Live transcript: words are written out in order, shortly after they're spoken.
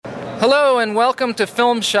Hello and welcome to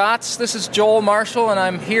Film Shots. This is Joel Marshall and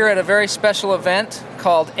I'm here at a very special event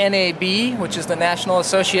called NAB, which is the National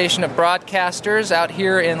Association of Broadcasters out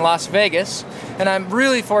here in Las Vegas. And I'm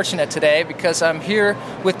really fortunate today because I'm here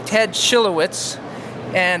with Ted Schilowitz,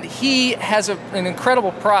 and he has an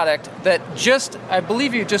incredible product that I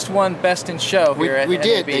believe you just won Best in Show here at NAB. We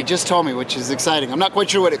did. They just told me, which is exciting. I'm not quite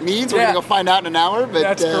sure what it means. We're going to go find out in an hour. But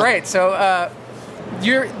that's great. So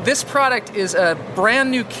this product is a brand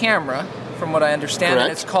new camera, from what I understand, Correct.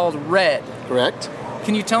 and it's called Red. Correct.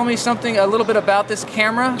 Can you tell me a little bit about this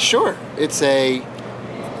camera? Sure. It's a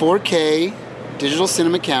 4K digital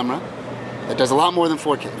cinema camera that does a lot more than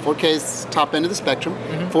 4K. 4K is top end of the spectrum.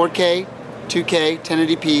 4K, 2K,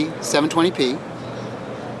 1080p, 720p.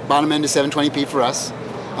 Bottom end is 720p for us.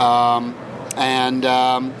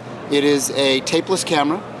 It is a tapeless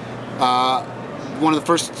camera. One of the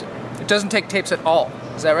first... It doesn't take tapes at all.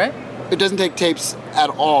 Is that right? It doesn't take tapes at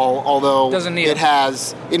all, although it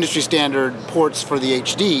has industry standard ports for the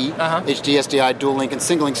HD, HD, SDI, dual link, and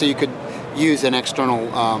single link, so you could use an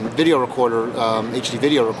external video recorder, HD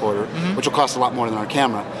video recorder, which will cost a lot more than our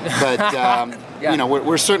camera. But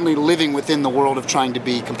we're certainly living within the world of trying to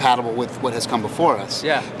be compatible with what has come before us.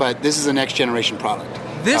 Yeah. But this is a next generation product.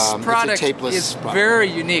 This product is very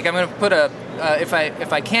unique. I'm going to put if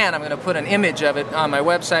I can, I'm going to put an image of it on my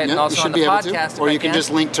website and also on the podcast. Or you can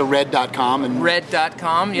just link to red.com. And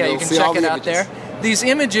red.com, yeah, you can check it out there. These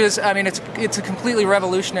images, I mean, it's a completely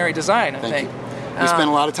revolutionary design, I think. We spent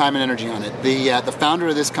a lot of time and energy on it. The founder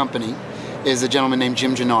of this company is a gentleman named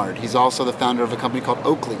Jim Gennard. He's also the founder of a company called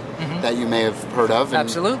Oakley that you may have heard of. And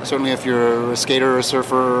absolutely. Certainly if you're a skater, a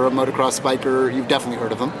surfer, or a motocross biker, you've definitely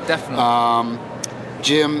heard of them. Definitely.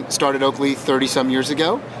 Jim started Oakley 30-some years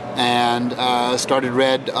ago and started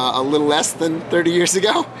Red a little less than 30 years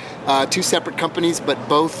ago. Two separate companies, but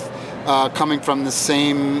both coming from the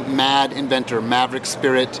same mad inventor, maverick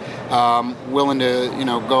spirit, willing to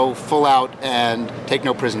go full out and take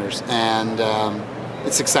no prisoners. And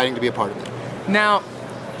it's exciting to be a part of it. Now,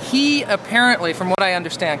 he apparently, from what I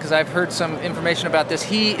understand, because I've heard some information about this,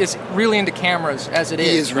 he is really into cameras as it is.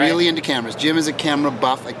 He is really into cameras. Jim is a camera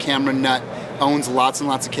buff, a camera nut, owns lots and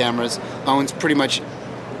lots of cameras, owns pretty much,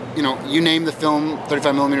 you name the film,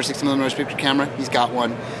 35mm, 60mm speaker camera, he's got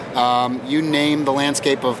one. You name the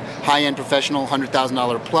landscape of high-end professional,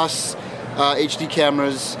 $100,000 plus HD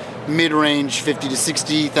cameras, mid-range, 50 to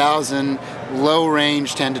 60,000,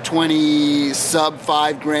 low-range, 10 to 20, sub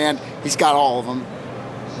 $5,000. He's got all of them.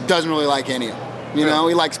 Doesn't really like any of them.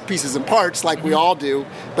 He likes pieces and parts like we all do,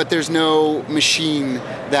 but there's no machine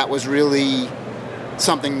that was really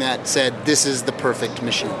something that said, this is the perfect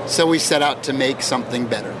machine. So we set out to make something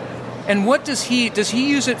better. And what does he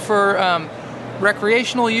use it for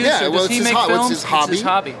recreational use? Yeah, or does he make films? It's his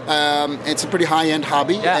hobby. It's a pretty high-end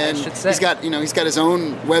hobby. Yeah, and I should say. He's got his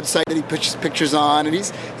own website that he puts pictures on, and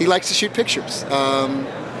he likes to shoot pictures.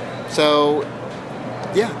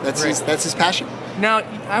 That's his passion. Now,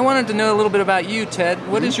 I wanted to know a little bit about you, Ted.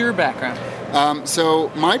 What is your background?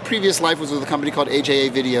 So my previous life was with a company called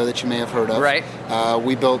AJA Video that you may have heard of. Right.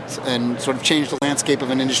 We built and sort of changed the landscape of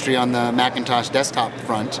an industry on the Macintosh desktop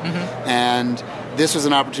front. And this was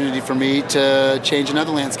an opportunity for me to change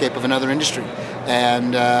another landscape of another industry.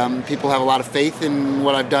 And people have a lot of faith in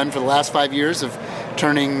what I've done for the last 5 years of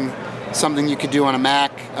turning something you could do on a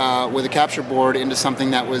Mac with a capture board into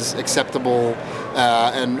something that was acceptable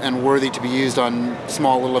and worthy to be used on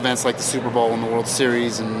small little events like the Super Bowl and the World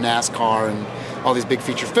Series and NASCAR and all these big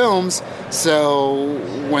feature films. So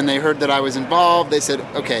when they heard that I was involved, they said,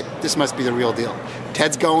 okay, this must be the real deal.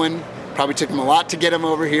 Ted's going. Probably took him a lot to get him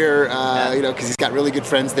over here, because he's got really good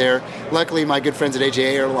friends there. Luckily, my good friends at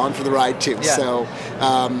AJA are along for the ride, too. Yeah. So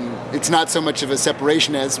it's not so much of a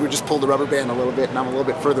separation as we just pulled the rubber band a little bit, and I'm a little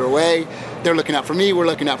bit further away. They're looking out for me, we're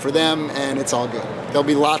looking out for them, and it's all good. There'll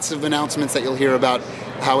be lots of announcements that you'll hear about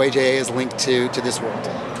how AJA is linked to this world.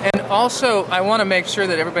 And also, I want to make sure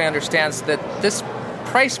that everybody understands that this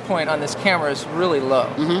price point on this camera is really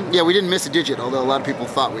low. Yeah, we didn't miss a digit, although a lot of people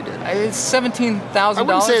thought we did. It's $17,000. I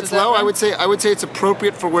wouldn't say it's low. Right? I would say it's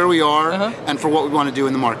appropriate for where we are and for what we want to do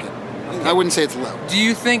in the market. I wouldn't say it's low. Do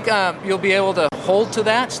you think you'll be able to hold to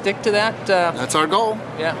that, stick to that? That's our goal.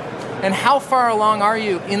 Yeah. And how far along are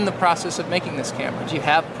you in the process of making this camera? Do you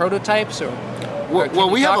have prototypes or? Well,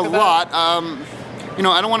 we have a lot. I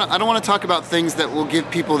don't want to talk about things that will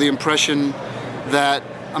give people the impression that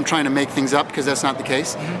I'm trying to make things up, because that's not the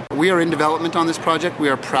case. We are in development on this project. We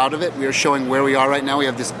are proud of it. We are showing where we are right now. We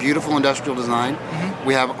have this beautiful industrial design.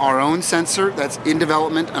 We have our own sensor that's in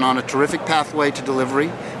development and on a terrific pathway to delivery.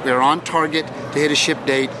 We are on target to hit a ship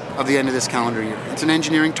date of the end of this calendar year. It's an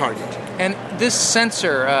engineering target. And this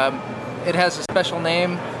sensor, it has a special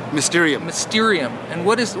name. Mysterium. Mysterium. And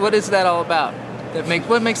what is that all about?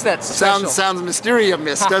 What makes that special? Sounds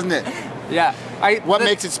mysterious, doesn't it? Yeah. What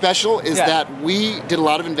makes it special is that we did a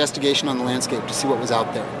lot of investigation on the landscape to see what was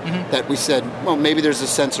out there. Mm-hmm. That we said, well, maybe there's a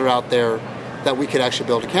sensor out there that we could actually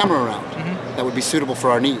build a camera around that would be suitable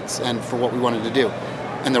for our needs and for what we wanted to do.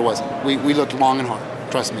 And there wasn't. We looked long and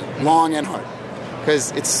hard, trust me, long and hard.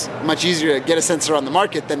 Because it's much easier to get a sensor on the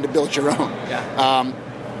market than to build your own. Yeah.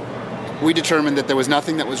 We determined that there was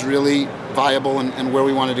nothing that was really viable and where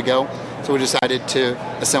we wanted to go. So we decided to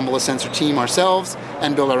assemble a sensor team ourselves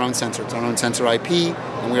and build our own sensor. It's our own sensor IP,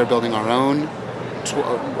 and we are building our own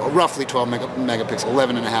roughly 12 megapixel,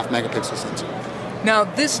 11.5 megapixel sensor. Now,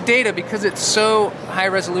 this data, because it's so high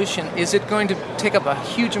resolution, is it going to take up a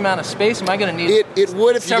huge amount of space? Am I going to need it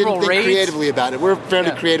would if you didn't think RAIDs? Creatively about it. We're a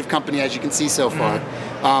fairly creative company, as you can see so far.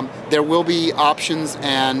 There will be options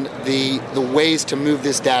and the ways to move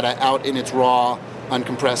this data out in its raw,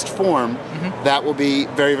 uncompressed form. That will be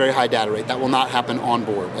very, very high data rate. That will not happen on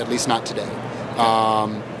board, at least not today.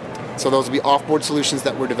 So those will be off-board solutions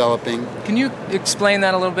that we're developing. Can you explain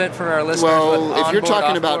that a little bit for our listeners? Well, if you're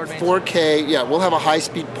talking about 4K, we'll have a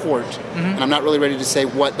high-speed port, and I'm not really ready to say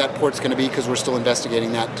what that port's going to be because we're still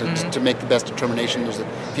investigating that to make the best determination. There's a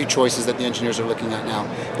few choices that the engineers are looking at now.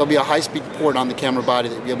 There'll be a high-speed port on the camera body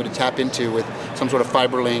that you'll be able to tap into with some sort of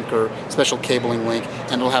fiber link or special cabling link,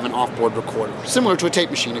 and it'll have an off-board recorder, similar to a tape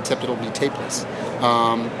machine, except it'll be tapeless.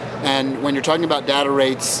 And when you're talking about data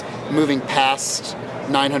rates moving past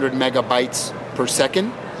 900 megabytes per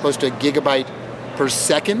second, close to a gigabyte per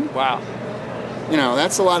second. Wow.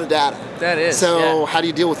 That's a lot of data. That is. So how do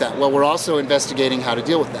you deal with that? Well, we're also investigating how to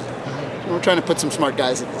deal with that. We're trying to put some smart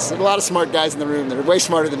guys in this. There's a lot of smart guys in the room that are way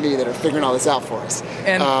smarter than me that are figuring all this out for us.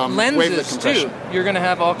 And lenses, too. You're going to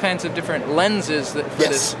have all kinds of different lenses for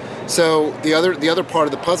this. So the other part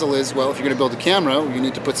of the puzzle is, well, if you're going to build a camera, you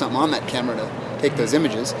need to put something on that camera to take those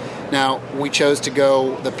images. Now, we chose to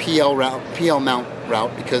go the PL mount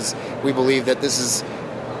route because we believe that this is,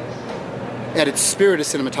 at its spirit, a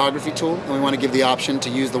cinematography tool, and we want to give the option to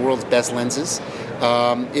use the world's best lenses.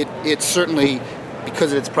 It certainly,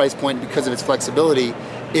 because of its price point, because of its flexibility,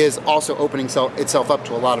 is also opening itself up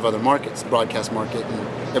to a lot of other markets, the broadcast market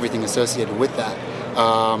and everything associated with that.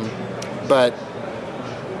 But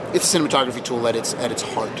it's a cinematography tool at its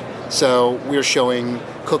heart. So we're showing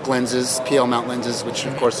Cooke lenses, PL mount lenses, which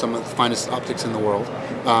of course some of the finest optics in the world,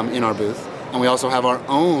 in our booth. And we also have our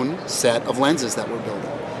own set of lenses that we're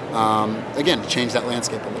building. Again, to change that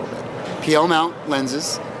landscape a little bit. PL mount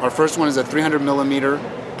lenses. Our first one is a 300 millimeter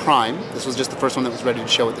prime. This was just the first one that was ready to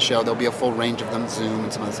show at the show. There'll be a full range of them, zoom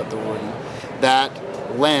and some other stuff that we're working. That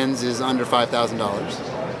lens is under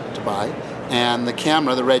 $5,000 to buy. And the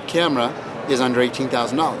camera, the red camera, is under $18,000,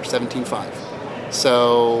 $17,500.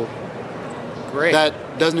 So great.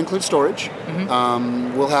 That doesn't include storage.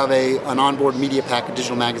 We'll have an onboard media pack, a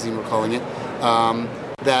digital magazine we're calling it,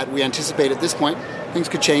 that we anticipate at this point. Things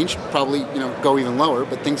could change, probably go even lower,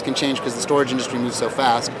 but things can change because the storage industry moves so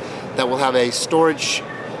fast that we'll have a storage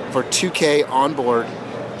for 2K on board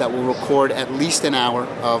that will record at least an hour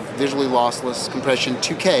of visually lossless compression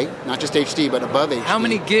 2K, not just HD, but above HD. How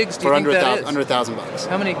many gigs do you think that is? Under $1,000.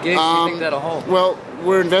 How many gigs do you think that'll hold? Well,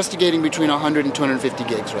 we're investigating between 100 and 250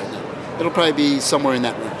 gigs right now. It'll probably be somewhere in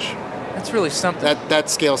that range. That's really something. That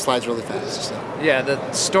scale slides really fast. So. Yeah,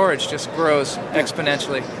 the storage just grows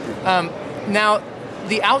exponentially. Now,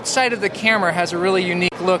 the outside of the camera has a really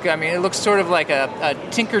unique look. I mean, it looks sort of like a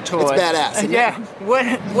Tinker Toy. It's badass. Yeah. What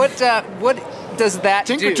does that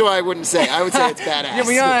do? Tinker Toy, I wouldn't say. I would say it's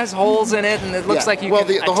badass. Yeah, it has holes in it, and it looks like you can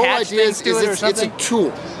the whole attach idea things to it or something. It's a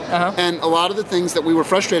tool. And a lot of the things that we were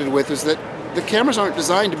frustrated with is that the cameras aren't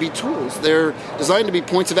designed to be tools. They're designed to be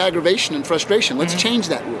points of aggravation and frustration. Let's change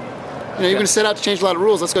that rule. You're going to set out to change a lot of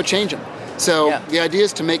rules. Let's go change them. So the idea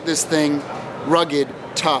is to make this thing rugged,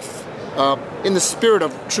 tough, in the spirit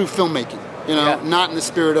of true filmmaking. Not in the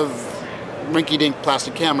spirit of rinky-dink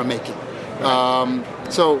plastic camera making.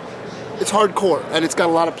 So it's hardcore, and it's got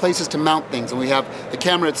a lot of places to mount things. And we have the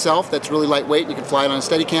camera itself that's really lightweight. You can fly it on a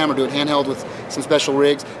Steadicam or do it handheld with some special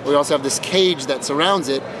rigs. We also have this cage that surrounds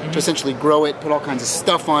it to essentially grow it, put all kinds of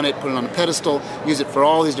stuff on it, put it on a pedestal, use it for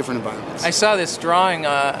all these different environments. I saw this drawing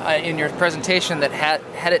in your presentation that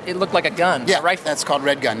had it looked like a gun, a rifle. That's called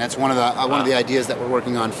Red Gun. That's one of the ideas that we're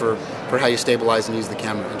working on for how you stabilize and use the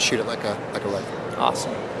camera and shoot it like a rifle.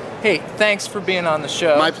 Awesome. Hey, thanks for being on the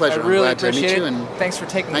show. My pleasure. I really I'm glad appreciate to meet you, it. and thanks for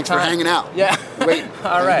taking the time. Thanks for hanging out. Yeah. Wait.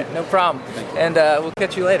 All right, no problem. Thank you. And we'll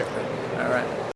catch you later.